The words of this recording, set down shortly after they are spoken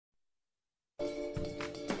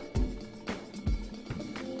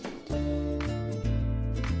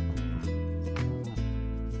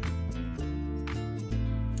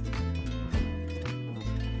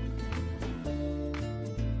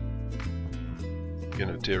In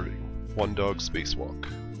a daring, one-dog spacewalk,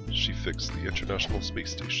 she fixed the International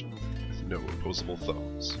Space Station with no opposable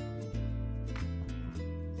thumbs.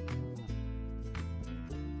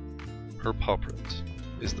 Her pawprint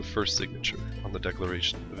is the first signature on the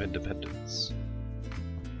Declaration of Independence.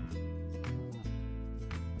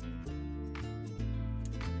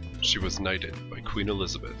 She was knighted by Queen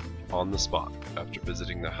Elizabeth on the spot after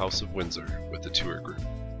visiting the House of Windsor with the tour group.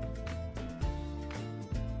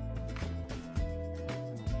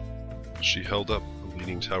 She held up the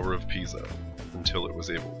Leaning Tower of Pisa until it was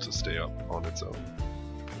able to stay up on its own.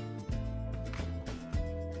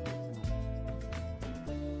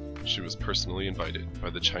 She was personally invited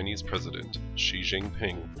by the Chinese President Xi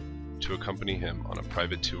Jinping to accompany him on a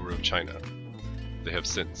private tour of China. They have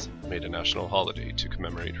since made a national holiday to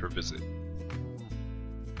commemorate her visit